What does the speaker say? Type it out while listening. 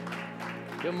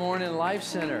Good morning, Life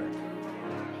Center.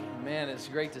 Man, it's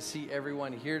great to see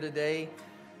everyone here today.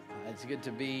 It's good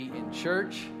to be in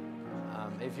church.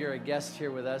 If you're a guest here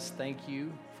with us, thank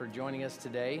you for joining us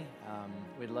today.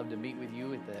 We'd love to meet with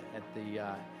you at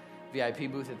the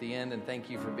VIP booth at the end, and thank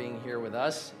you for being here with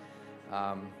us.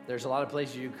 There's a lot of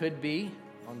places you could be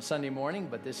on Sunday morning,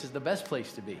 but this is the best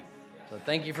place to be. So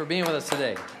thank you for being with us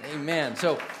today. Amen.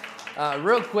 So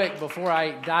real quick, before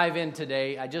I dive in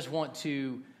today, I just want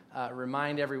to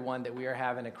remind everyone that we are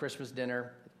having a Christmas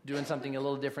dinner, doing something a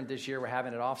little different this year. We're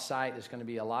having it off-site. It's going to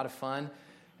be a lot of fun.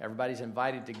 Everybody's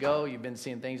invited to go. You've been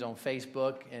seeing things on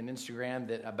Facebook and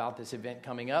Instagram about this event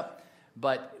coming up.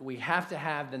 But we have to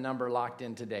have the number locked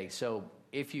in today. So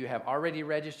if you have already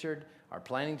registered, are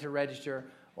planning to register,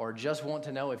 or just want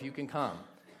to know if you can come,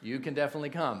 you can definitely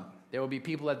come. There will be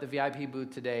people at the VIP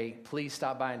booth today. Please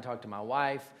stop by and talk to my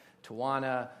wife,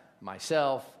 Tawana,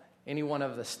 myself, any one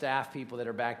of the staff people that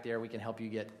are back there. We can help you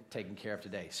get taken care of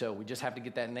today. So we just have to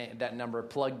get that number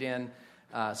plugged in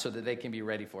so that they can be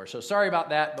ready for us. So sorry about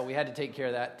that, but we had to take care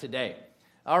of that today.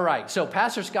 All right, so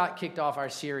Pastor Scott kicked off our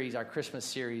Christmas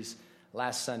series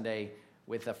last Sunday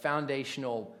with a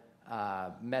foundational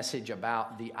message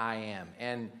about the I am.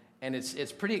 And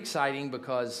it's pretty exciting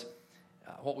because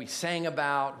what we sang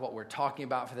about, what we're talking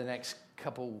about for the next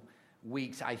couple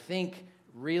weeks, I think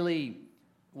really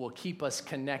will keep us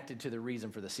connected to the reason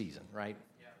for the season, right?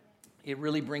 Yeah. It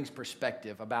really brings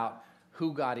perspective about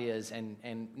who God is,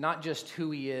 and not just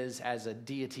who he is as a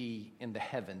deity in the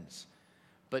heavens,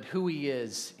 but who he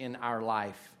is in our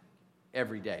life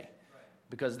every day. Right.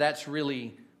 Because that's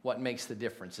really what makes the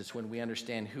difference. It's when we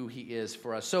understand who he is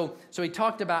for us. So he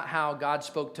talked about how God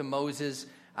spoke to Moses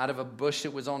out of a bush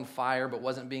that was on fire but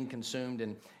wasn't being consumed,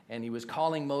 and he was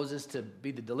calling Moses to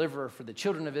be the deliverer for the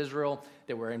children of Israel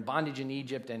that were in bondage in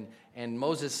Egypt. And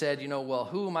Moses said, well,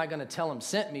 who am I going to tell him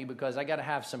sent me? Because I got to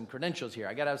have some credentials here.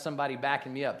 I got to have somebody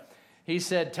backing me up. He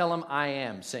said, tell him I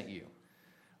am sent you.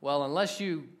 Well, unless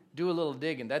you do a little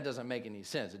digging, that doesn't make any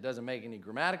sense. It doesn't make any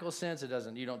grammatical sense.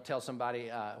 You don't tell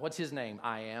somebody, what's his name?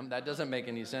 I am. That doesn't make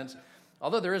any sense.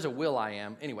 Although there is a will I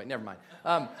am. Anyway, never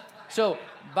mind. So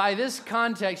by this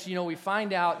context, we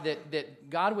find out that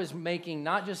God was making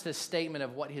not just a statement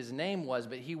of what his name was,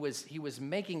 but he was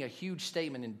making a huge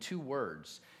statement in two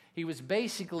words. He was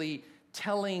basically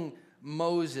telling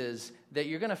Moses that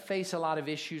you're going to face a lot of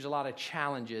issues, a lot of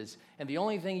challenges, and the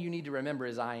only thing you need to remember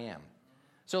is I am.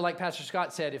 So like Pastor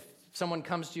Scott said, if someone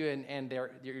comes to you and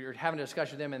you're having a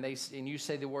discussion with them and you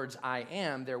say the words I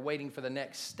am, they're waiting for the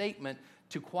next statement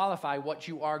to qualify what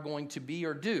you are going to be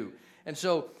or do. And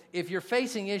so if you're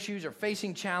facing issues or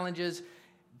facing challenges,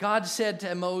 God said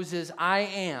to Moses, I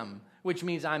am, which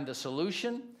means I'm the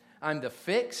solution, I'm the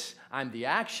fix, I'm the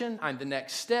action, I'm the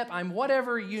next step, I'm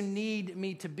whatever you need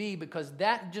me to be, because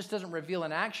that just doesn't reveal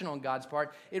an action on God's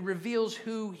part. It reveals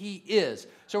who he is.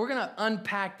 So we're going to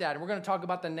unpack that, and we're going to talk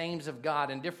about the names of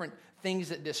God and different things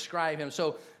that describe him.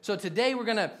 So today we're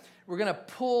going to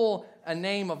pull a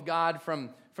name of God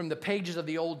from the pages of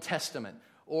the Old Testament.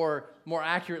 Or more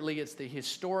accurately, it's the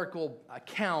historical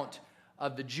account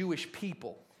of the Jewish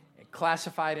people,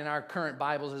 classified in our current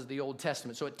Bibles as the Old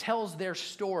Testament. So it tells their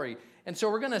story. And so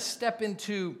we're going to step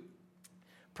into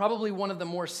probably one of the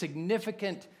more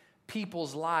significant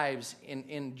people's lives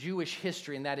in Jewish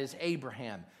history, and that is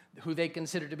Abraham, who they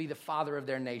consider to be the father of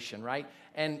their nation, right?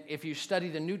 And if you study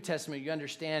the New Testament, you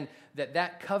understand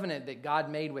that covenant that God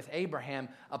made with Abraham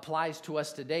applies to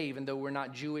us today. Even though we're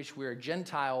not Jewish, we're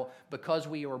Gentile, because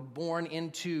we were born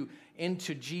into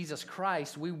Jesus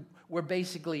Christ, we're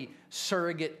basically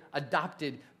surrogate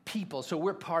adopted people. So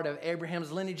we're part of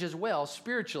Abraham's lineage as well,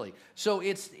 spiritually. So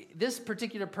this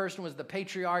particular person was the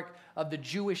patriarch of the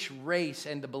Jewish race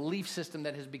and the belief system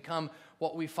that has become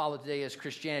what we follow today as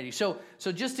Christianity. So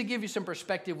just to give you some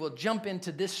perspective, we'll jump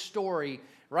into this story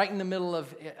right in the middle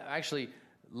of, actually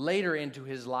later into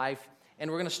his life. And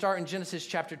we're going to start in Genesis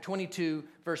chapter 22,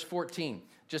 verse 14.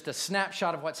 Just a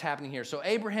snapshot of what's happening here. So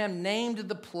Abraham named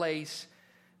the place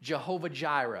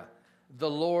Jehovah-Jireh, the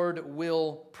Lord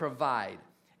will provide.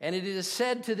 And it is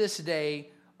said to this day,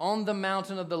 on the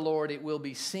mountain of the Lord it will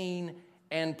be seen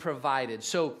and provided.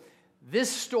 So this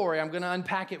story, I'm going to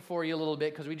unpack it for you a little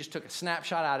bit because we just took a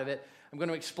snapshot out of it. I'm going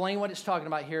to explain what it's talking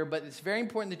about here, but it's very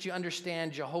important that you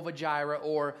understand Jehovah-Jireh,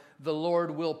 or the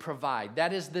Lord will provide.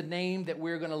 That is the name that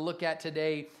we're going to look at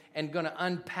today and going to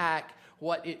unpack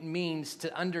what it means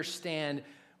to understand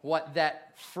what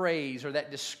that phrase or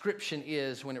that description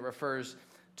is when it refers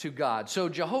to God. So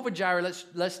Jehovah-Jireh,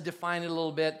 let's define it a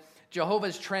little bit. Jehovah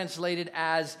is translated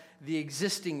as the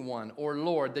existing one, or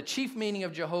Lord. The chief meaning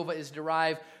of Jehovah is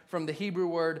derived from the Hebrew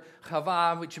word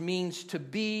chava, which means to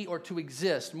be or to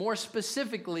exist. More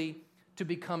specifically, to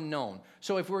become known.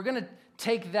 So if we're going to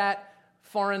take that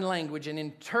foreign language and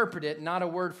interpret it, not a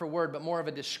word for word, but more of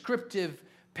a descriptive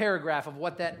paragraph of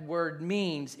what that word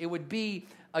means, it would be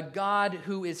a God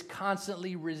who is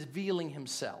constantly revealing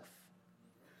himself.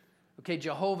 Okay,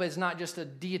 Jehovah is not just a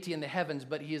deity in the heavens,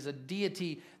 but he is a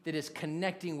deity that is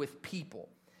connecting with people.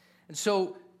 And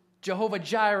so Jehovah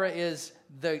Jireh is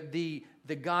the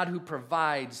God who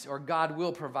provides, or God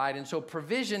will provide. And so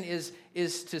provision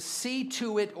is to see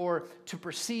to it, or to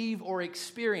perceive or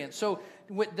experience. So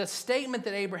with the statement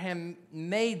that Abraham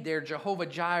made there, Jehovah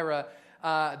Jireh,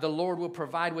 the Lord will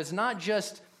provide, was not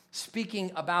just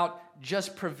speaking about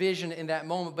just provision in that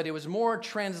moment, but it was more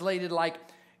translated like,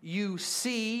 you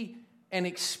see and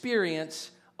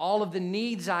experience all of the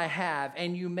needs I have,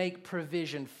 and you make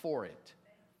provision for it.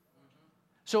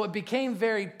 So it became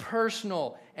very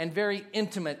personal and very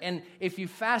intimate. And if you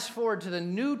fast forward to the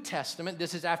New Testament,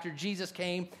 this is after Jesus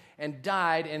came and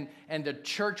died, and the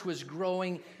church was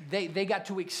growing, they got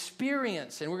to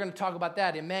experience, and we're going to talk about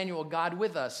that, Emmanuel, God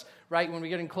with us, right, when we're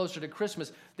getting closer to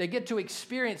Christmas. They get to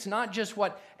experience not just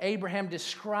what Abraham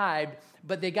described,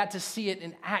 but they got to see it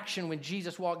in action when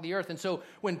Jesus walked the earth. And so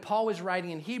when Paul was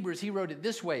writing in Hebrews, he wrote it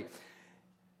this way.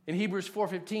 In Hebrews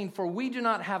 4:15, for we do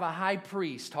not have a high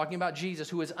priest, talking about Jesus,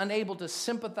 who is unable to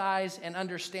sympathize and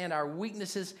understand our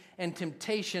weaknesses and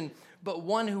temptation, but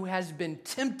one who has been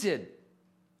tempted.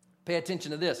 Pay attention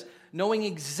to this. Knowing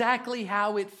exactly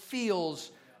how it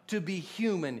feels to be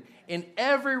human in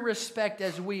every respect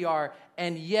as we are,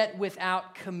 and yet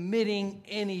without committing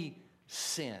any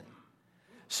sin.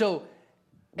 So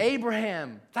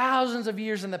Abraham, thousands of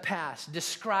years in the past,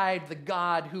 described the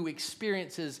God who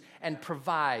experiences and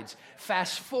provides.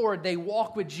 Fast forward, they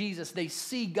walk with Jesus. They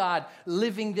see God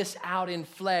living this out in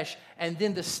flesh. And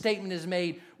then the statement is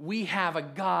made, we have a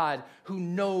God who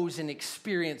knows and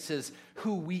experiences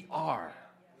who we are.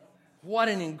 What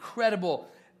an incredible,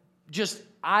 just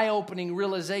eye-opening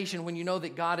realization when you know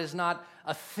that God is not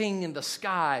a thing in the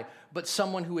sky, but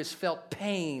someone who has felt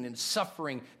pain and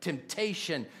suffering,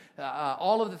 temptation,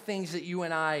 all of the things that you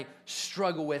and I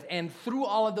struggle with. And through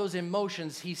all of those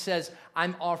emotions, he says,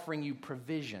 I'm offering you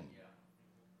provision.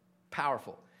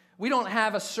 Powerful. We don't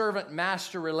have a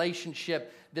servant-master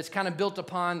relationship that's kind of built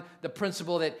upon the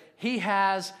principle that he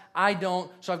has, I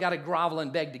don't, so I've got to grovel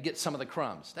and beg to get some of the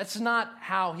crumbs. That's not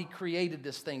how he created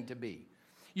this thing to be.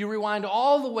 You rewind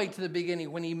all the way to the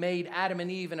beginning when he made Adam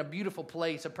and Eve in a beautiful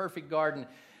place, a perfect garden.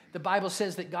 The Bible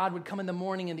says that God would come in the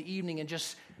morning and the evening and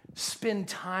just spend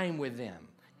time with them,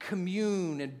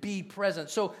 commune and be present.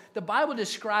 So the Bible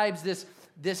describes this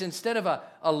instead of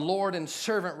a Lord and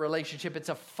servant relationship, it's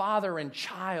a father and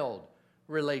child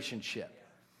relationship.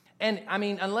 And I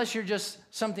mean, unless you're just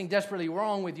something desperately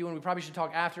wrong with you, and we probably should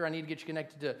talk after, I need to get you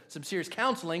connected to some serious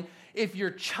counseling. If your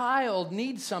child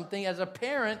needs something as a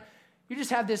parent, you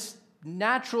just have this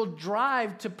natural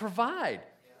drive to provide.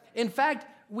 In fact,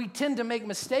 we tend to make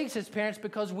mistakes as parents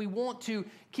because we want to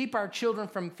keep our children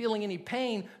from feeling any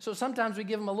pain. So sometimes we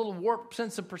give them a little warped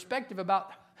sense of perspective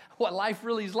about what life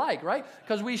really is like, right?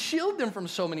 Because we shield them from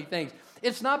so many things.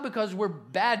 It's not because we're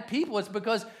bad people. It's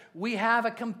because we have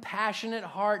a compassionate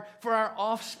heart for our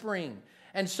offspring.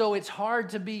 And so it's hard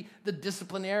to be the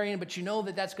disciplinarian, but you know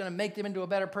that that's going to make them into a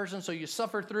better person, so you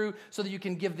suffer through so that you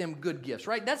can give them good gifts,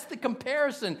 right? That's the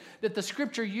comparison that the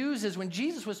Scripture uses when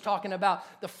Jesus was talking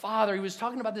about the Father. He was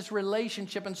talking about this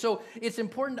relationship. And so it's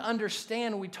important to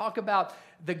understand when we talk about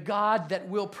the God that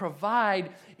will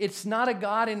provide, it's not a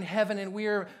God in heaven and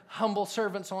we're humble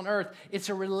servants on earth. It's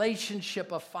a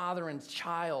relationship of father and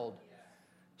child.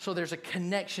 So there's a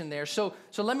connection there. So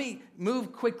let me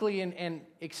move quickly and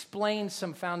explain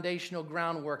some foundational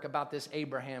groundwork about this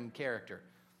Abraham character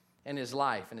and his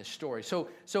life and his story.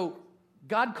 So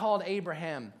God called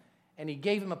Abraham and he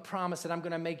gave him a promise that I'm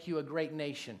going to make you a great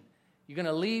nation. You're going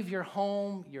to leave your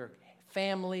home, your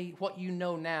family, what you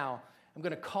know now. I'm going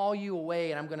to call you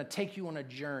away and I'm going to take you on a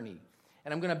journey.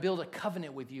 And I'm going to build a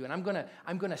covenant with you. And I'm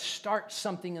going to start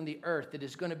something in the earth that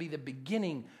is going to be the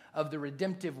beginning of the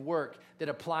redemptive work that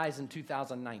applies in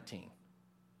 2019.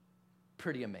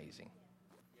 Pretty amazing.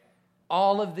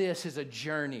 All of this is a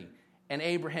journey. And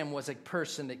Abraham was a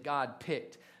person that God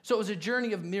picked. So it was a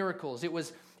journey of miracles. It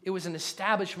was an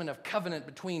establishment of covenant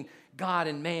between God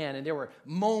and man. And there were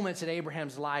moments in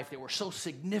Abraham's life that were so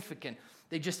significant.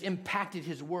 They just impacted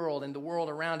his world and the world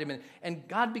around him. And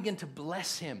God began to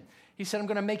bless him. He said, I'm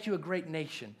going to make you a great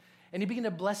nation. And he began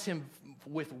to bless him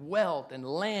with wealth and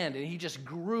land. And he just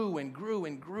grew and grew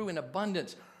and grew in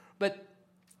abundance. But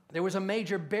there was a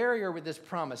major barrier with this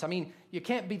promise. I mean, you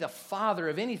can't be the father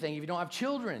of anything if you don't have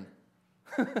children.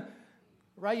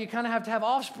 Right? You kind of have to have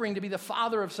offspring to be the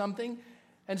father of something.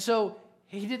 And so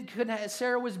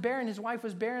Sarah was barren, his wife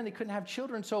was barren, they couldn't have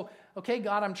children. So, okay,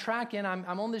 God, I'm tracking,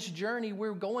 I'm on this journey,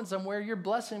 we're going somewhere, you're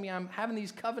blessing me, I'm having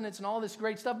these covenants and all this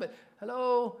great stuff, but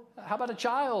hello, how about a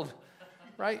child?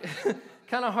 Right?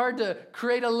 Kind of hard to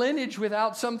create a lineage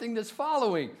without something that's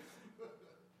following.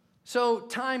 So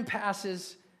time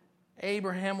passes,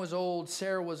 Abraham was old,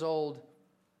 Sarah was old,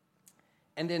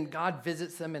 and then God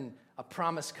visits them and a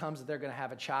promise comes that they're going to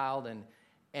have a child,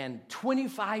 and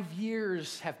 25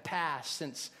 years have passed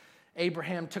since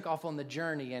Abraham took off on the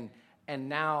journey, and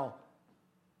now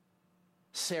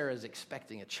Sarah's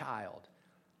expecting a child.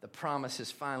 The promise has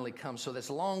finally come. So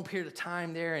this long period of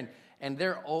time there, and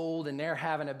they're old, and they're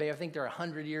having a baby. I think they're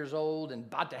 100 years old and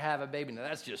about to have a baby. Now,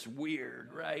 that's just weird,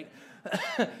 right?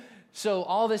 So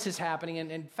all this is happening,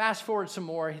 and fast forward some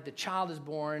more. The child is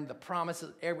born. The promise,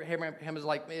 Abraham is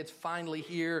like, it's finally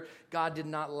here. God did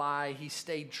not lie. He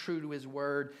stayed true to his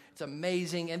word. It's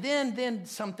amazing. And then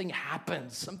something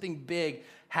happens. Something big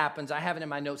happens. I have it in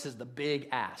my notes as the big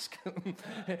ask.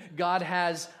 God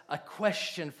has a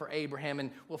question for Abraham, and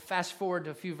we'll fast forward to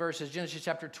a few verses. Genesis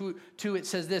chapter 2, it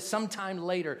says this, sometime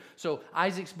later. So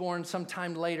Isaac's born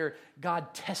sometime later.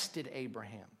 God tested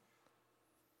Abraham.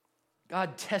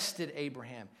 God tested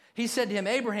Abraham. He said to him,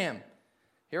 Abraham,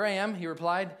 here I am, he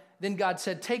replied. Then God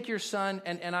said, take your son,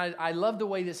 and I love the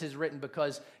way this is written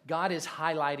because God is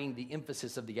highlighting the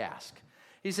emphasis of the ask.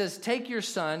 He says, take your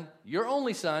son, your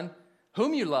only son,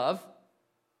 whom you love,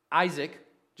 Isaac,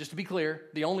 just to be clear,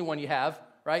 the only one you have,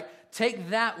 right? Take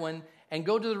that one and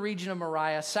go to the region of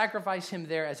Moriah, sacrifice him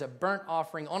there as a burnt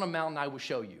offering on a mountain I will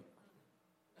show you.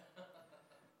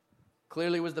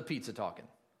 Clearly it was the pizza talking.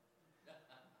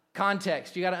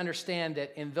 Context, you got to understand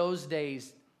that in those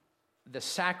days, the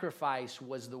sacrifice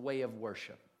was the way of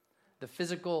worship. The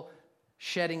physical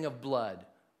shedding of blood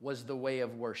was the way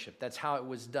of worship. That's how it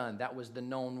was done. That was the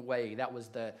known way. That was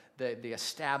the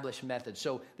established method.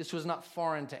 So this was not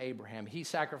foreign to Abraham. He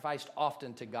sacrificed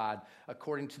often to God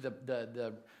according to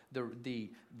the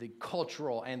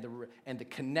cultural and the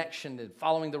connection, and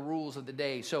following the rules of the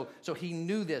day. So he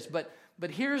knew this. But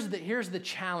here's the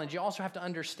challenge. You also have to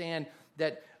understand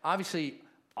that obviously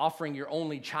offering your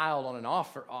only child on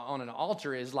an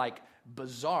altar is like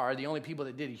bizarre. The only people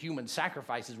that did human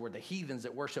sacrifices were the heathens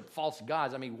that worship false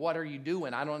gods. I mean, what are you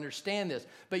doing? I don't understand this.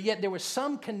 But yet there was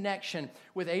some connection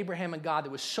with Abraham and God that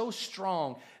was so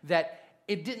strong that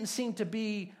it didn't seem to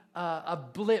be a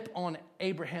blip on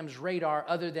Abraham's radar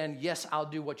other than, yes, I'll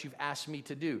do what you've asked me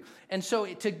to do. And so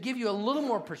to give you a little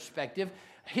more perspective,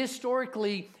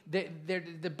 historically,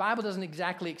 the Bible doesn't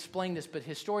exactly explain this, but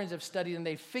historians have studied and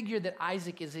they figured that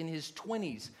Isaac is in his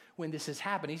 20s when this has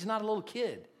happened. He's not a little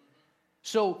kid.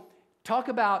 So talk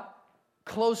about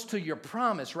close to your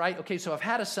promise, right? Okay, so I've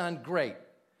had a son, great.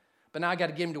 But now I got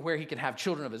to get him to where he can have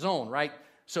children of his own, right?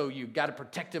 So you've got to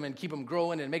protect him and keep him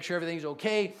growing and make sure everything's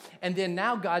okay. And then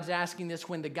now God's asking this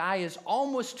when the guy is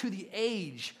almost to the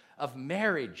age of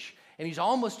marriage, and he's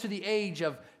almost to the age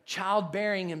of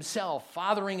childbearing himself,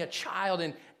 fathering a child,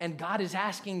 and God is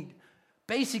asking,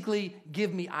 basically,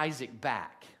 give me Isaac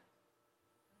back.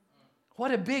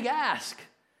 What a big ask.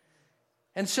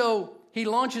 And so he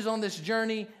launches on this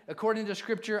journey. According to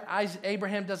Scripture,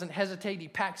 Abraham doesn't hesitate. He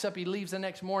packs up. He leaves the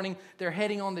next morning. They're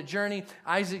heading on the journey.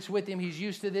 Isaac's with him. He's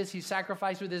used to this. He's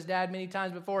sacrificed with his dad many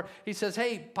times before. He says,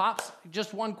 hey, Pops,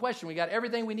 just one question. We got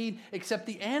everything we need except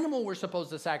the animal we're supposed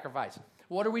to sacrifice.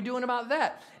 What are we doing about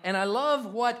that? And I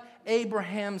love what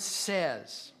Abraham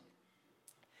says.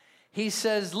 He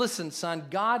says, listen, son,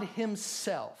 God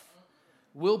himself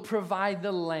will provide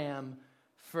the lamb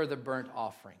for the burnt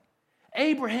offering.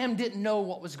 Abraham didn't know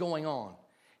what was going on.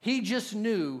 He just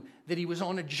knew that he was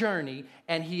on a journey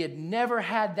and he had never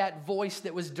had that voice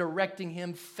that was directing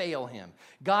him fail him.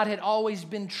 God had always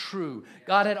been true.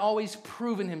 God had always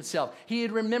proven himself. He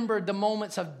had remembered the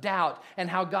moments of doubt and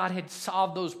how God had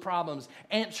solved those problems,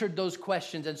 answered those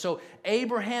questions. And so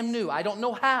Abraham knew, I don't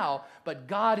know how, but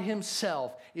God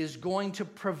himself is going to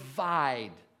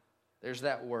provide. There's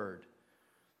that word.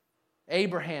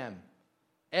 Abraham,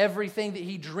 everything that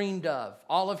he dreamed of,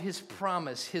 all of his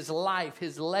promise, his life,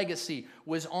 his legacy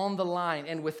was on the line.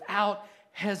 And without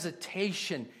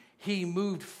hesitation, he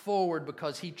moved forward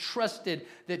because he trusted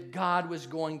that God was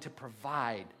going to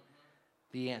provide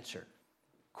the answer.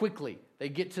 Quickly, they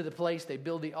get to the place, they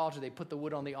build the altar, they put the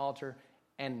wood on the altar,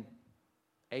 and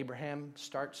Abraham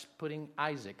starts putting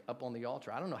Isaac up on the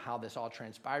altar. I don't know how this all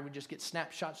transpired. We just get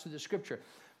snapshots through the Scripture.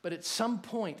 But at some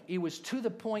point, it was to the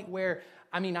point where,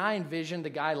 I envisioned the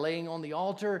guy laying on the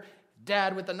altar,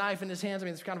 dad with the knife in his hands.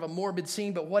 It's kind of a morbid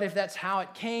scene, but what if that's how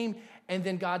it came? And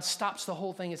then God stops the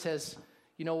whole thing and says,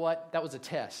 you know what? That was a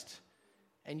test.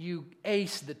 And you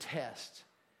aced the test.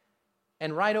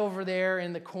 And right over there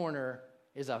in the corner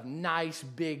is a nice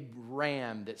big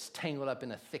ram that's tangled up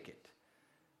in a thicket.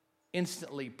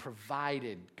 Instantly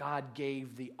provided. God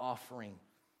gave the offering.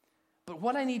 But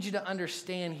what I need you to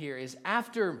understand here is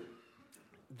after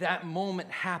that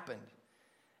moment happened,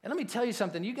 and let me tell you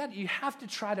something, you have to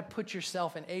try to put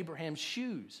yourself in Abraham's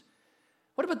shoes.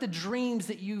 What about the dreams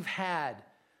that you've had?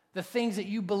 The things that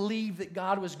you believe that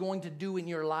God was going to do in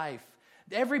your life?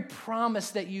 Every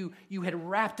promise that you had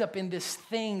wrapped up in this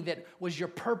thing that was your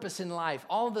purpose in life,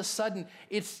 all of a sudden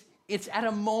it's at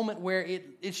a moment where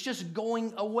it's just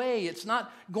going away. It's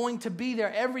not going to be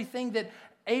there. Everything that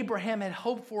Abraham had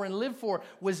hoped for and lived for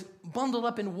was bundled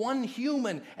up in one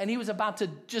human, and he was about to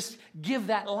just give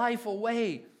that life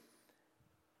away.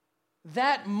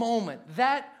 That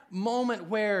moment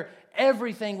where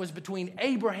everything was between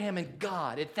Abraham and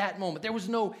God at that moment. There was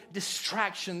no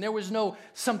distraction. There was no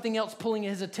something else pulling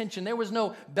his attention. There was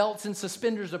no belts and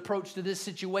suspenders approach to this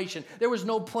situation. There was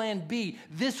no plan B.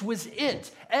 This was it.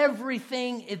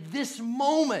 Everything at this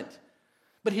moment.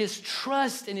 But his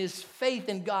trust and his faith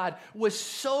in God was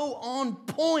so on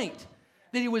point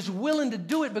that he was willing to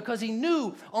do it because he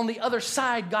knew on the other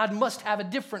side God must have a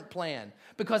different plan.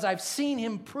 Because I've seen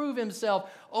him prove himself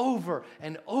over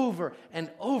and over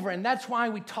and over. And that's why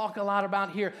we talk a lot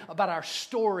about our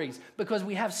stories. Because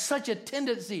we have such a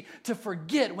tendency to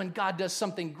forget when God does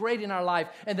something great in our life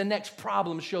and the next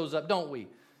problem shows up, don't we?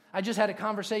 I just had a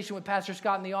conversation with Pastor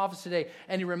Scott in the office today,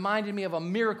 and he reminded me of a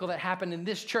miracle that happened in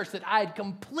this church that I had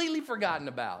completely forgotten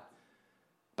about.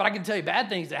 But I can tell you bad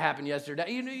things that happened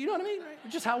yesterday. You know what I mean?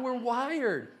 Just how we're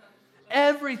wired.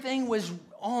 Everything was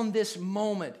on this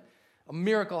moment. A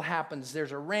miracle happens.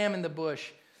 There's a ram in the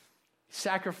bush. He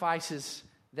sacrifices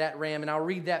that ram. And I'll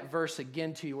read that verse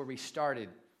again to you where we started.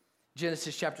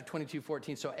 Genesis chapter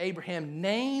 22:14. So Abraham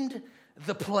named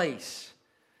the place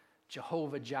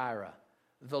Jehovah Jireh.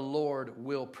 The Lord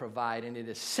will provide. And it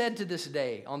is said to this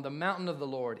day, on the mountain of the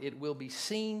Lord, it will be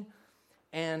seen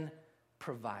and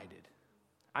provided.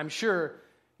 I'm sure,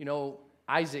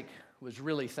 Isaac was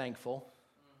really thankful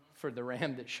for the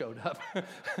ram that showed up.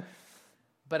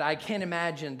 But I can't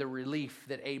imagine the relief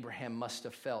that Abraham must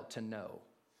have felt to know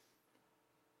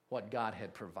what God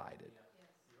had provided.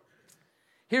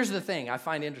 Here's the thing I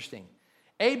find interesting.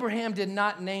 Abraham did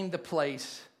not name the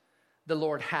place the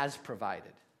Lord has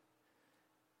provided.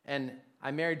 And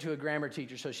I'm married to a grammar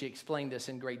teacher, so she explained this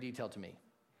in great detail to me.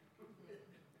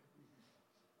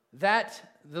 That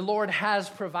the Lord has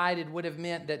provided would have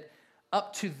meant that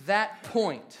up to that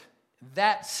point,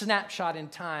 that snapshot in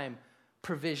time,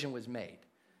 provision was made.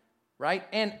 Right?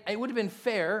 And it would have been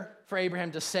fair for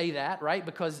Abraham to say that, right?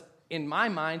 Because in my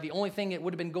mind, the only thing that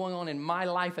would have been going on in my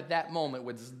life at that moment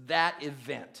was that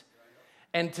event.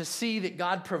 And to see that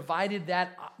God provided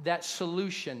that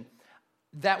solution,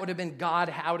 that would have been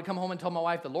God. I would have come home and told my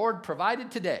wife, the Lord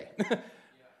provided today.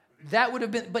 That would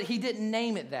have been, but he didn't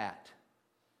name it that.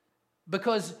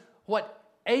 Because what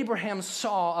Abraham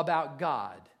saw about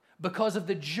God, because of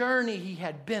the journey he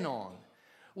had been on,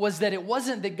 was that it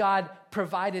wasn't that God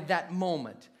provided that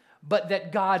moment, but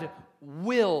that God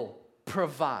will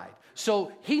provide.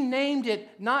 So he named it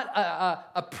not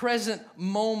a present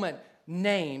moment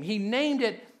name. He named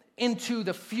it into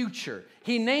the future.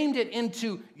 He named it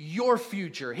into your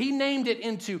future. He named it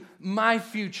into my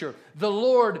future. The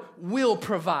Lord will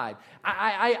provide.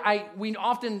 We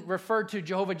often refer to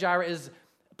Jehovah Jireh as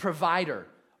provider,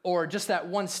 or just that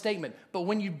one statement. But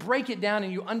when you break it down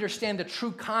and you understand the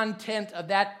true content of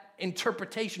that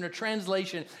interpretation or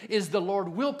translation is the Lord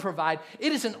will provide,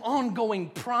 it is an ongoing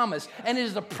promise, and it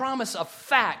is a promise of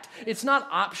fact. It's not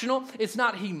optional. It's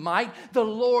not he might. The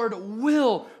Lord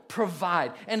will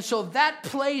provide. And so that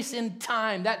place in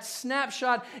time, that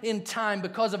snapshot in time,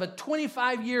 because of a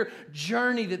 25-year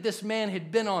journey that this man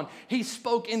had been on, he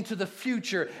spoke into the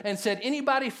future and said,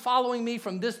 anybody following me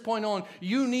from this point on,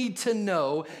 you need to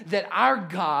know that our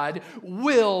God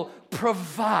will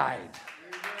provide.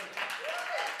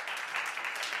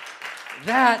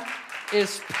 That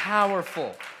is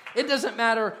powerful. It doesn't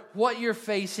matter what you're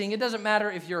facing. It doesn't matter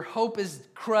if your hope is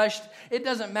crushed. It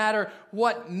doesn't matter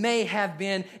what may have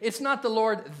been. It's not the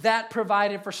Lord that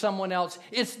provided for someone else.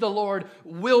 It's the Lord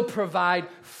will provide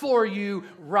for you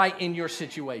right in your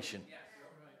situation.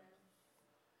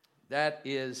 That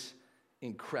is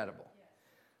incredible.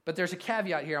 But there's a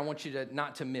caveat here I want you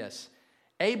not to miss.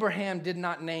 Abraham did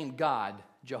not name God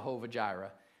Jehovah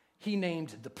Jireh. he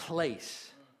named the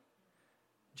place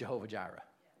Jehovah Jireh.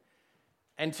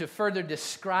 And to further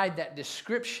describe that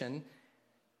description,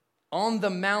 on the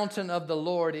mountain of the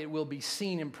Lord it will be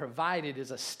seen and provided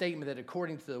is a statement that,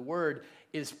 according to the word,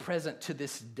 is present to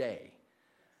this day.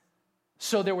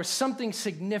 So there was something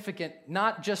significant,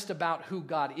 not just about who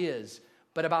God is,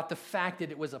 but about the fact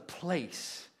that it was a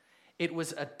place. It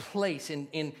was a place.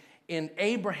 In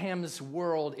Abraham's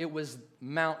world, it was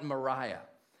Mount Moriah.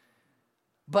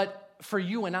 But for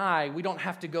you and I, we don't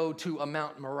have to go to a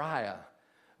Mount Moriah,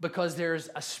 because there's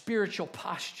a spiritual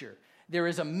posture. There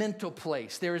is a mental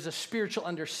place. There is a spiritual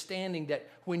understanding that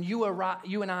when you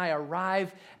and I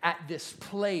arrive at this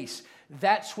place,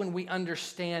 that's when we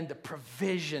understand the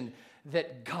provision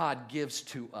that God gives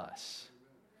to us.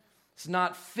 It's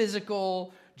not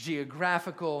physical,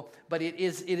 geographical, but it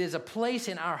is a place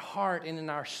in our heart and in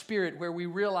our spirit where we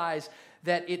realize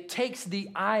that it takes the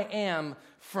I am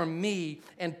from me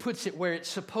and puts it where it's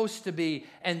supposed to be,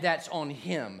 and that's on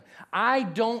him. I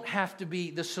don't have to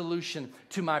be the solution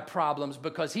to my problems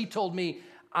because he told me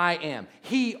I am.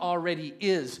 He already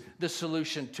is the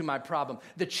solution to my problem.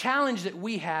 The challenge that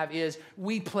we have is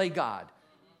we play God.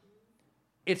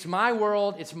 It's my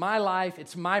world, it's my life,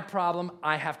 it's my problem,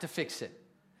 I have to fix it.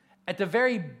 At the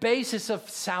very basis of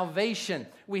salvation,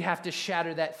 we have to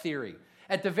shatter that theory.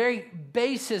 At the very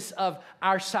basis of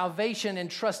our salvation and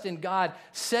trust in God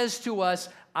says to us,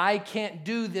 I can't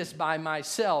do this by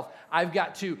myself. I've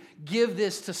got to give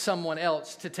this to someone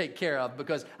else to take care of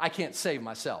because I can't save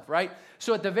myself, right?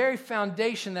 So at the very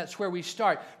foundation, that's where we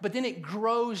start. But then it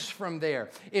grows from there.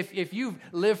 If you've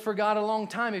lived for God a long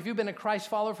time, if you've been a Christ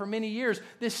follower for many years,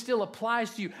 this still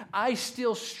applies to you. I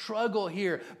still struggle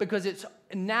here because it's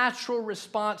a natural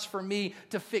response for me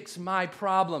to fix my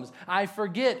problems. I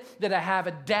forget that I have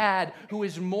a dad who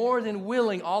is more than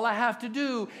willing. All I have to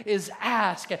do is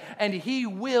ask, and he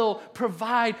will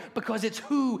provide because it's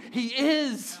who he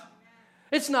is.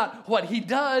 It's not what he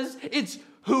does, it's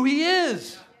who he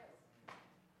is.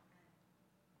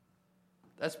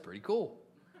 That's pretty cool.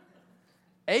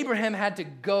 Abraham had to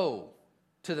go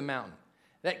to the mountain.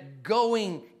 That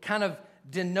going kind of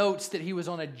denotes that he was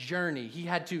on a journey. He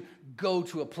had to go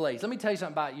to a place. Let me tell you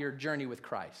something about your journey with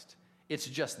Christ. It's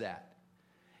just that.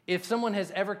 If someone has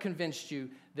ever convinced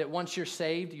you that once you're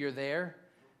saved, you're there,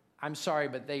 I'm sorry,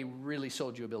 but they really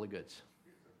sold you a bill of goods.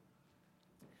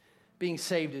 Being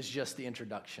saved is just the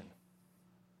introduction.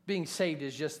 Being saved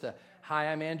is just the, hi,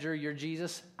 I'm Andrew, you're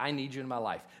Jesus, I need you in my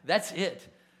life. That's it.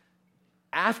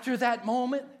 After that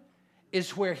moment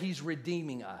is where he's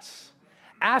redeeming us.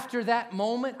 After that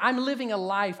moment, I'm living a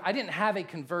life. I didn't have a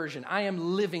conversion. I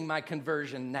am living my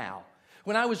conversion now.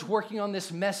 When I was working on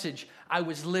this message, I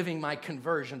was living my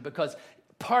conversion because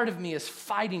part of me is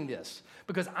fighting this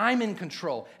because I'm in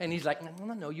control. And he's like,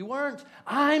 no, you weren't.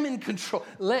 I'm in control.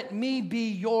 Let me be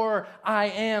your I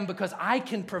am because I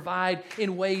can provide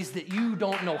in ways that you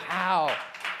don't know how.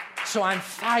 So I'm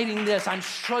fighting this. I'm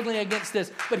struggling against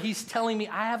this. But he's telling me,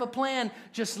 I have a plan.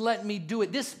 Just let me do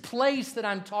it. This place that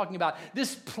I'm talking about,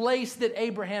 this place that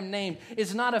Abraham named,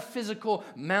 is not a physical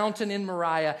mountain in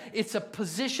Moriah. It's a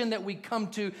position that we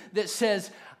come to that says,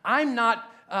 I'm not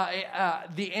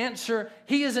the answer.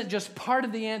 He isn't just part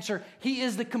of the answer. He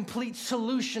is the complete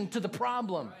solution to the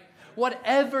problem.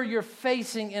 Whatever you're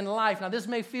facing in life. Now, this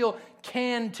may feel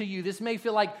canned to you. This may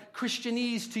feel like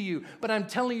Christianese to you. But I'm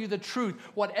telling you the truth.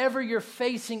 Whatever you're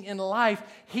facing in life,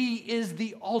 he is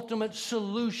the ultimate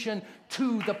solution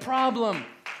to the problem.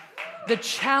 The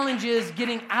challenge is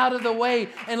getting out of the way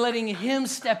and letting him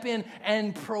step in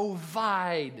and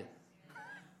provide.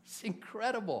 It's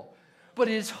incredible. But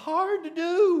it's hard to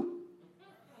do.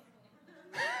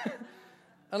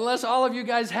 Unless all of you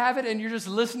guys have it and you're just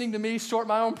listening to me sort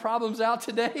my own problems out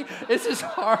today, this is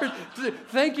hard.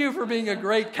 Thank you for being a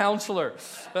great counselor.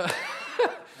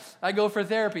 I go for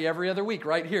therapy every other week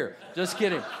right here. Just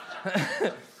kidding.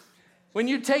 When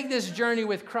you take this journey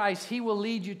with Christ, he will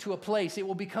lead you to a place. It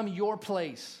will become your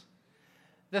place.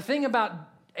 The thing about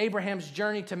Abraham's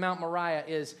journey to Mount Moriah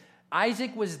is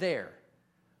Isaac was there,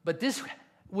 but this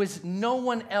was no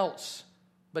one else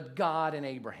but God and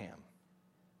Abraham.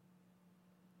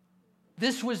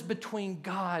 This was between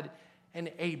God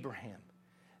and Abraham.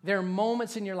 There are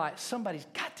moments in your life, somebody's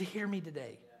got to hear me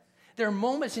today. There are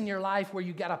moments in your life where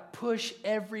you got to push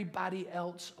everybody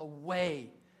else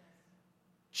away.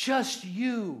 Just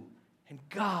you and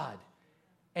God.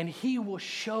 And he will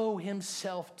show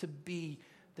himself to be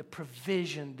the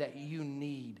provision that you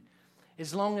need.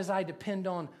 As long as I depend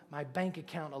on my bank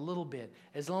account a little bit,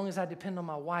 as long as I depend on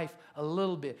my wife a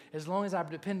little bit, as long as I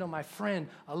depend on my friend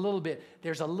a little bit,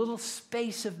 there's a little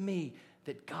space of me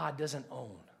that God doesn't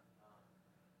own.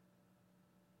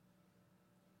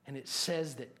 And it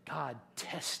says that God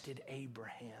tested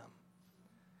Abraham.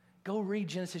 Go read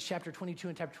Genesis chapter 22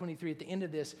 and chapter 23. At the end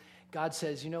of this, God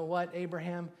says, you know what,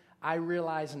 Abraham? I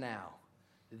realize now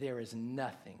there is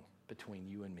nothing between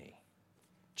you and me.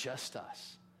 Just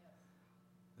us.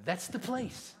 That's the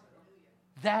place.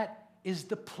 That is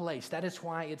the place. That is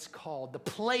why it's called, the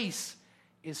place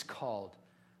is called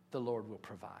the Lord will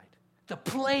provide. The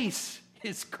place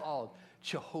is called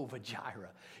Jehovah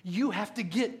Jireh. You have to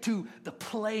get to the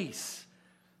place.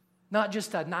 Not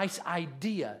just a nice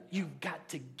idea. You've got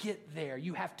to get there.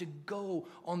 You have to go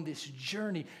on this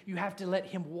journey. You have to let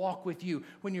him walk with you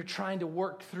when you're trying to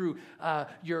work through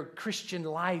your Christian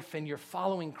life and you're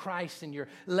following Christ and you're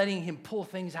letting him pull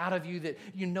things out of you that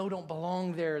you know don't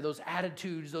belong there. Those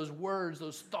attitudes, those words,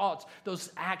 those thoughts,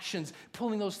 those actions,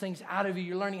 pulling those things out of you.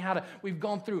 You're learning how to, we've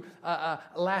gone through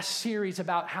last series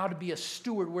about how to be a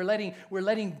steward. We're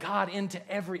letting God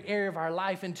into every area of our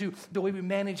life, into the way we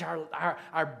manage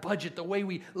our budget, the way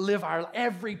we live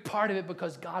every part of it,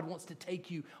 because God wants to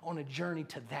take you on a journey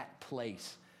to that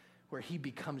place where he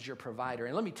becomes your provider.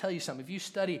 And let me tell you something. If you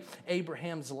study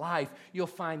Abraham's life, you'll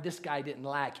find this guy didn't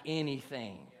lack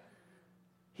anything.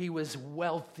 He was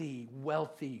wealthy,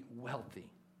 wealthy, wealthy.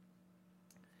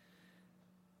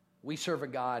 We serve a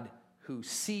God who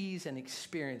sees and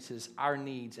experiences our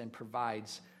needs and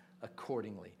provides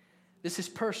accordingly. This is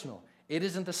personal. It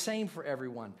isn't the same for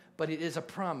everyone, but it is a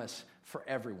promise for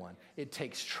everyone. It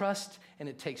takes trust and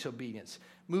it takes obedience.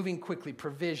 Moving quickly,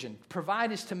 provision.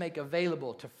 Provide is to make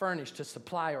available, to furnish, to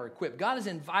supply, or equip. God is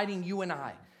inviting you and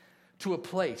I to a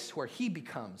place where he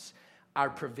becomes our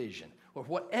provision. Or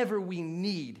whatever we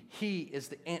need, he is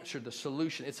the answer, the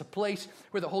solution. It's a place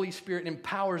where the Holy Spirit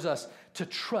empowers us to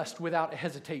trust without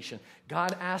hesitation.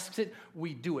 God asks it,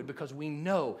 we do it, because we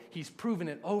know he's proven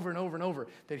it over and over and over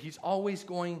that he's always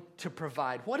going to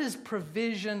provide. What does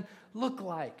provision look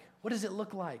like? What does it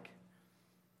look like?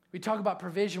 We talk about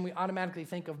provision, we automatically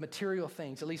think of material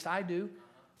things. At least I do.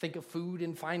 Think of food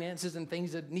and finances and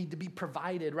things that need to be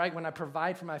provided, right? When I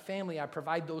provide for my family, I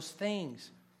provide those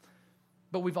things.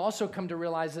 But we've also come to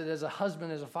realize that as a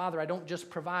husband, as a father, I don't just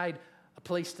provide a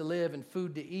place to live and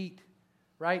food to eat,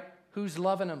 right? Who's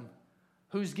loving them?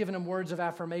 Who's giving them words of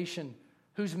affirmation?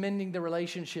 Who's mending the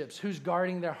relationships? Who's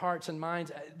guarding their hearts and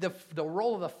minds? The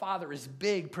role of the father is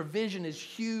big. Provision is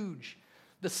huge.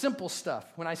 The simple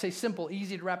stuff, when I say simple,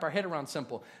 easy to wrap our head around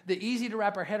simple. The easy to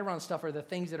wrap our head around stuff are the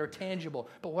things that are tangible.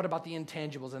 But what about the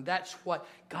intangibles? And that's what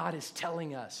God is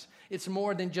telling us. It's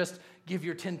more than just give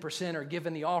your 10% or give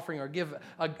in the offering or give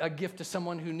a gift to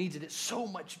someone who needs it. It's so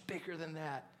much bigger than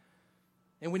that.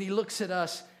 And when he looks at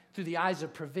us through the eyes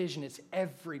of provision, it's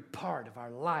every part of our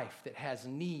life that has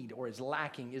need or is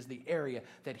lacking is the area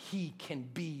that he can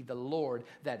be the Lord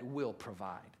that will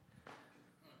provide.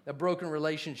 A broken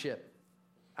relationship.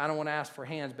 I don't want to ask for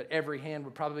hands, but every hand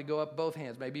would probably go up, both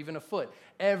hands, maybe even a foot.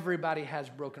 Everybody has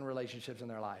broken relationships in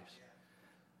their lives.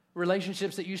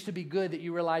 Relationships that used to be good that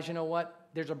you realize, you know what?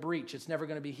 There's a breach. It's never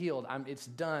going to be healed. It's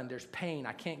done. There's pain.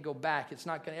 I can't go back. It's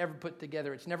not going to ever put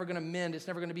together. It's never going to mend. It's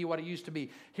never going to be what it used to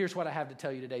be. Here's what I have to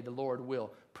tell you today. The Lord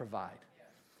will provide.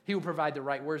 He will provide the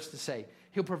right words to say.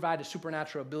 He'll provide a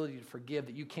supernatural ability to forgive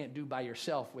that you can't do by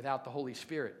yourself without the Holy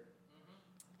Spirit.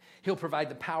 He'll provide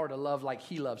the power to love like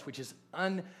he loves, which is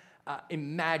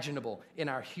unimaginable in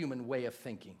our human way of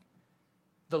thinking.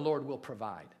 The Lord will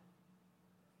provide.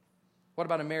 What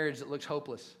about a marriage that looks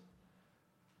hopeless?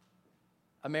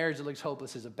 A marriage that looks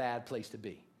hopeless is a bad place to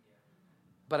be.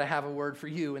 But I have a word for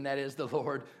you, and that is the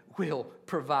Lord will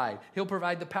provide. He'll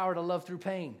provide the power to love through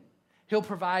pain. He'll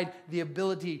provide the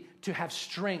ability to have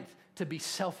strength to be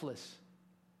selfless.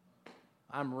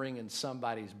 I'm ringing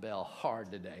somebody's bell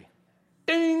hard today.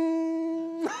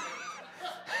 Ding!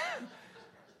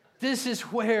 This is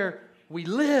where we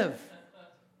live.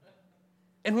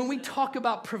 And when we talk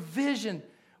about provision,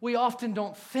 we often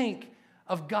don't think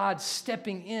of God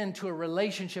stepping into a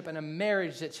relationship and a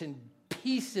marriage that's in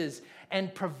pieces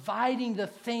and providing the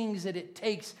things that it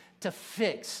takes to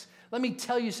fix. Let me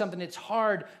tell you something. It's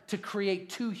hard to create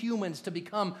two humans to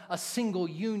become a single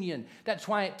union. That's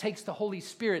why it takes the Holy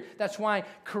Spirit. That's why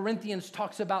Corinthians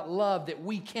talks about love that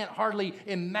we can't hardly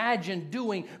imagine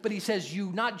doing. But he says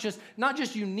you not just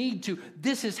you need to.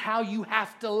 This is how you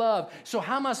have to love. So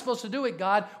how am I supposed to do it,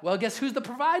 God? Well, guess who's the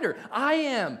provider? I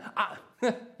am.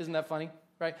 Isn't that funny?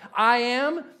 Right? I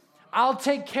am. I'll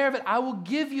take care of it. I will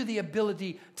give you the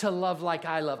ability to love like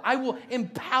I love. I will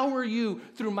empower you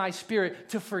through my Spirit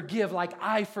to forgive like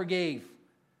I forgave.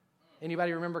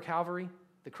 Anybody remember Calvary,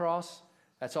 the cross?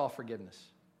 That's all forgiveness.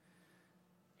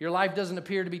 Your life doesn't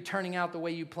appear to be turning out the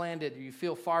way you planned it. You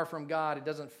feel far from God. It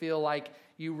doesn't feel like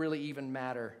you really even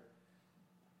matter.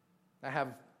 I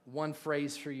have one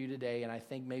phrase for you today, and I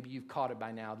think maybe you've caught it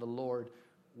by now. The Lord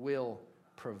will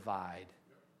provide.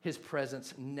 His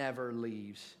presence never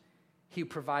leaves. He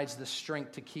provides the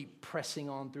strength to keep pressing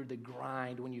on through the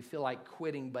grind when you feel like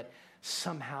quitting, but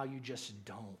somehow you just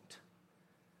don't.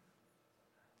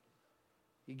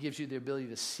 He gives you the ability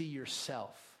to see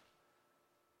yourself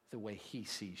the way He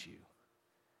sees you.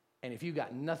 And if you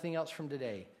got nothing else from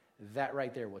today, that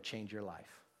right there will change your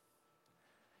life.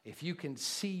 If you can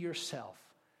see yourself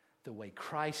the way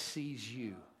Christ sees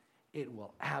you, it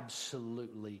will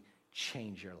absolutely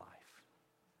change your life.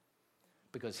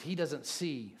 Because He doesn't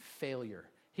see failure.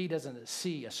 He doesn't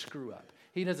see a screw up.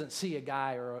 He doesn't see a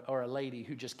guy or a lady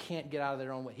who just can't get out of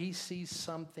their own way. He sees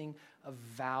something of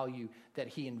value that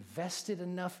He invested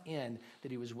enough in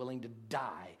that He was willing to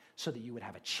die so that you would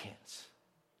have a chance.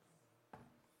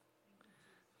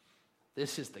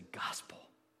 This is the gospel.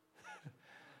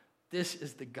 This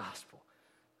is the gospel.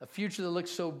 A future that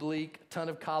looks so bleak, a ton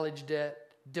of college debt,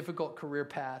 difficult career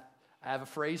path. I have a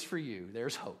phrase for you.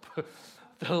 There's hope.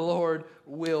 The Lord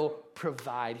will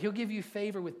provide. He'll give you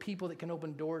favor with people that can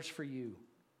open doors for you.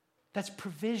 That's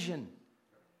provision.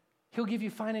 He'll give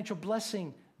you financial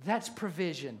blessing. That's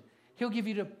provision. He'll give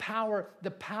you the power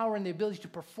and the ability to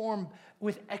perform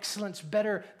with excellence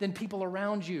better than people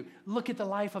around you. Look at the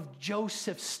life of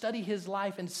Joseph. Study his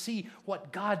life and see what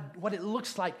it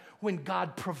looks like when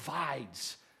God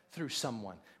provides through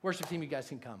someone. Worship team, you guys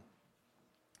can come.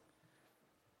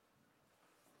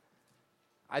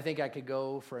 I think I could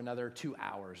go for another 2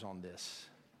 hours on this.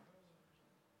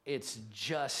 It's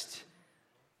just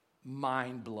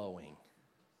mind-blowing.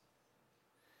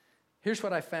 Here's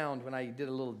what I found when I did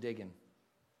a little digging.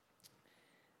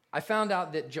 I found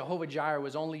out that Jehovah Jireh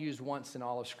was only used once in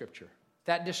all of Scripture.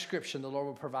 That description, the Lord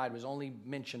will provide, was only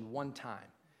mentioned one time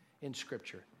in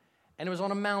Scripture. And it was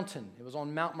on a mountain. It was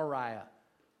on Mount Moriah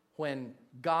when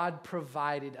God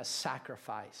provided a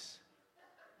sacrifice.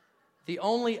 The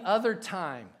only other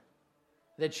time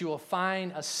that you will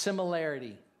find a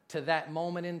similarity to that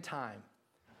moment in time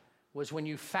was when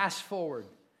you fast forward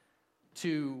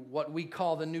to what we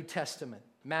call the New Testament,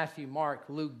 Matthew, Mark,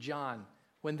 Luke, John,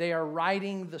 when they are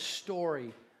writing the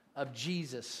story of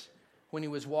Jesus when He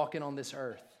was walking on this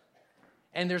earth.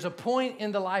 And there's a point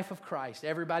in the life of Christ.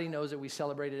 Everybody knows that we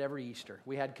celebrate it every Easter.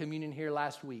 We had communion here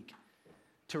last week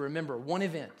to remember one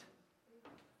event.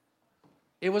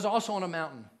 It was also on a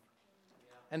mountain.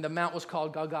 And the mount was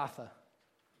called Golgotha.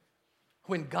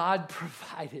 When God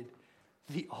provided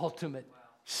the ultimate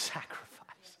sacrifice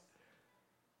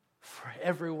for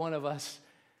every one of us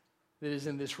that is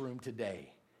in this room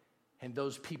today. And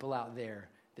those people out there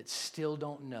that still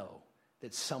don't know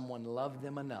that someone loved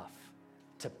them enough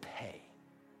to pay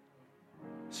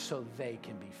so they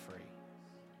can be free.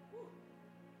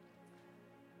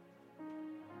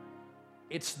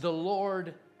 It's the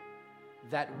Lord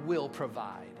that will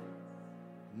provide,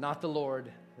 not the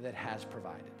Lord that has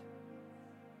provided.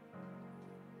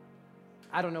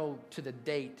 I don't know to the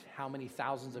date how many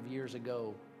thousands of years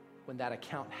ago when that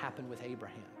account happened with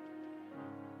Abraham.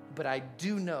 But I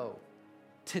do know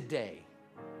today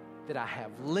that I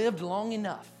have lived long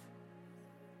enough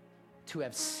to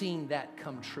have seen that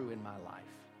come true in my life.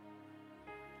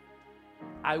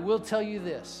 I will tell you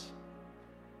this.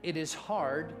 It is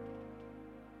hard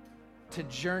to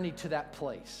journey to that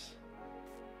place.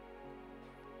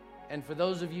 And for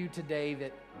those of you today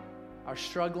that are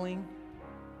struggling,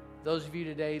 those of you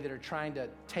today that are trying to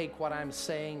take what I'm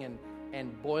saying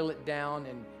and boil it down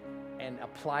and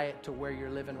apply it to where you're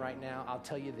living right now, I'll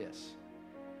tell you this.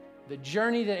 The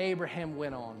journey that Abraham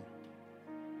went on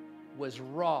was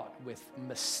wrought with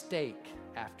mistake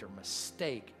after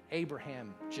mistake.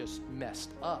 Abraham just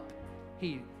messed up.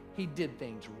 He did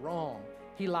things wrong.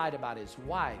 He lied about his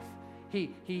wife.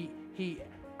 He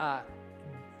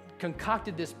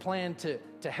concocted this plan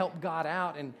to help God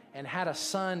out and had a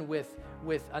son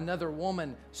with another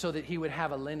woman so that he would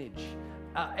have a lineage.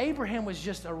 Abraham was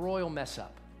just a royal mess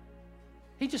up.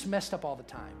 He just messed up all the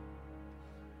time.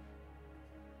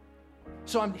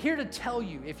 So I'm here to tell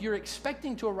you, if you're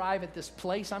expecting to arrive at this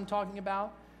place I'm talking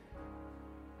about,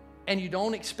 and you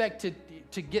don't expect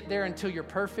to get there until you're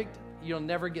perfect, you'll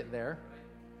never get there.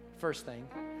 First thing.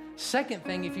 Second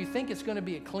thing, if you think it's going to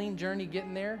be a clean journey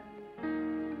getting there,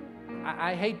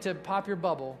 I hate to pop your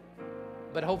bubble,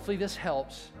 but hopefully this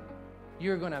helps.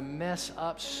 You're going to mess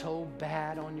up so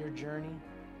bad on your journey.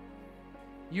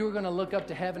 You're going to look up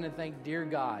to heaven and think, dear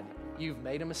God, you've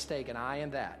made a mistake and I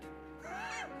am that.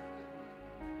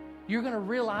 You're going to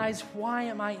realize, why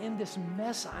am I in this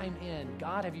mess I'm in?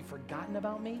 God, have you forgotten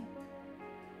about me?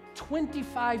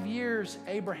 25 years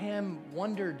Abraham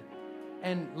wondered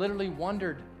and literally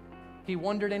wondered, He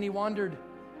wondered and he wandered,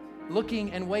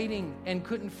 looking and waiting and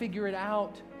couldn't figure it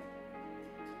out.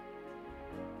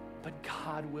 But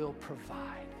God will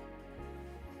provide.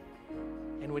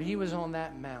 And when he was on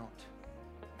that mount,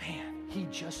 man, he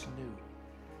just knew.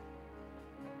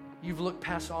 You've looked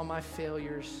past all my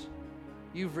failures.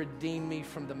 You've redeemed me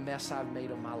from the mess I've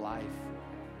made of my life.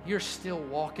 You're still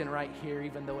walking right here,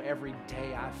 even though every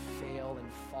day I fail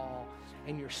and fall.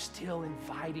 And you're still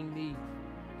inviting me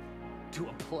to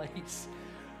a place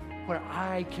where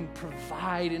I can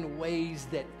provide in ways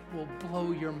that will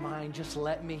blow your mind. Just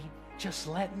let me. Just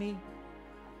let me.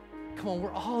 Come on,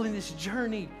 we're all in this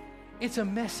journey. It's a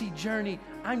messy journey.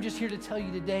 I'm just here to tell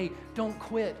you today, don't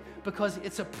quit, because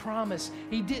it's a promise.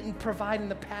 He didn't provide in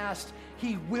the past.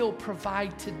 He will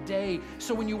provide today.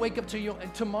 So when you wake up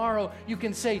tomorrow, you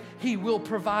can say, He will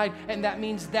provide, and that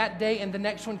means that day and the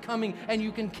next one coming, and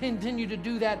you can continue to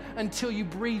do that until you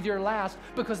breathe your last,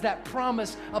 because that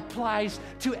promise applies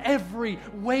to every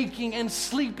waking and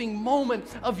sleeping moment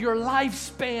of your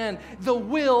lifespan. The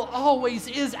will always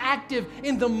is active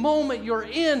in the moment you're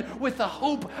in, with the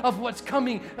hope of what's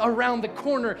coming around the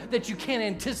corner that you can't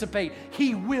anticipate.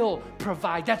 He will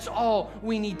provide. That's all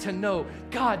we need to know.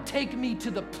 God, take me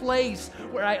to the place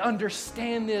where I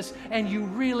understand this, and you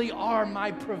really are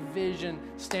my provision.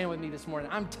 Stand with me this morning.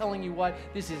 I'm telling you what,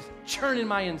 this is churning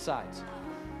my insides.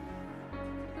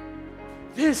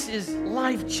 This is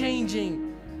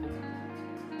life-changing.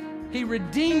 He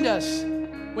redeemed us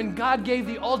when God gave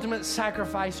the ultimate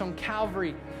sacrifice on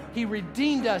Calvary. He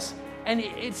redeemed us, and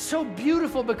it's so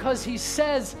beautiful because He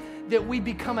says that we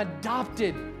become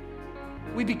adopted.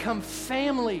 We become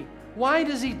family. Why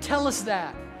does He tell us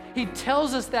that? He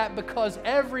tells us that because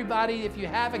everybody, if you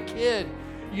have a kid,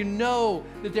 you know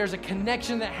that there's a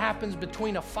connection that happens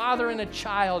between a father and a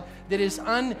child that is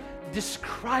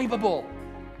undescribable.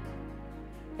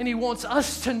 And He wants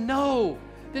us to know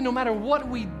that no matter what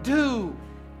we do,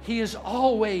 He is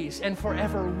always and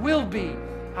forever will be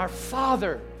our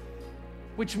Father,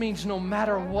 which means no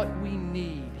matter what we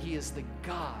need, He is the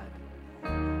God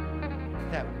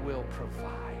that will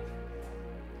provide.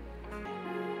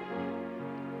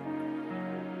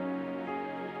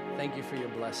 Thank you for your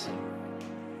blessing.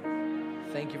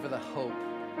 Thank you for the hope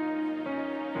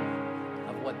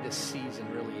of what this season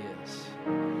really is.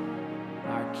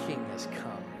 Our King has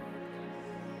come.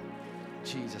 In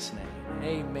Jesus' name,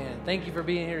 amen. Thank you for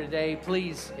being here today.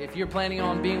 Please, if you're planning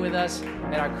on being with us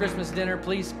at our Christmas dinner,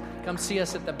 please come see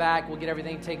us at the back. We'll get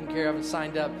everything taken care of and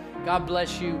signed up. God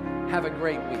bless you. Have a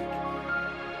great week.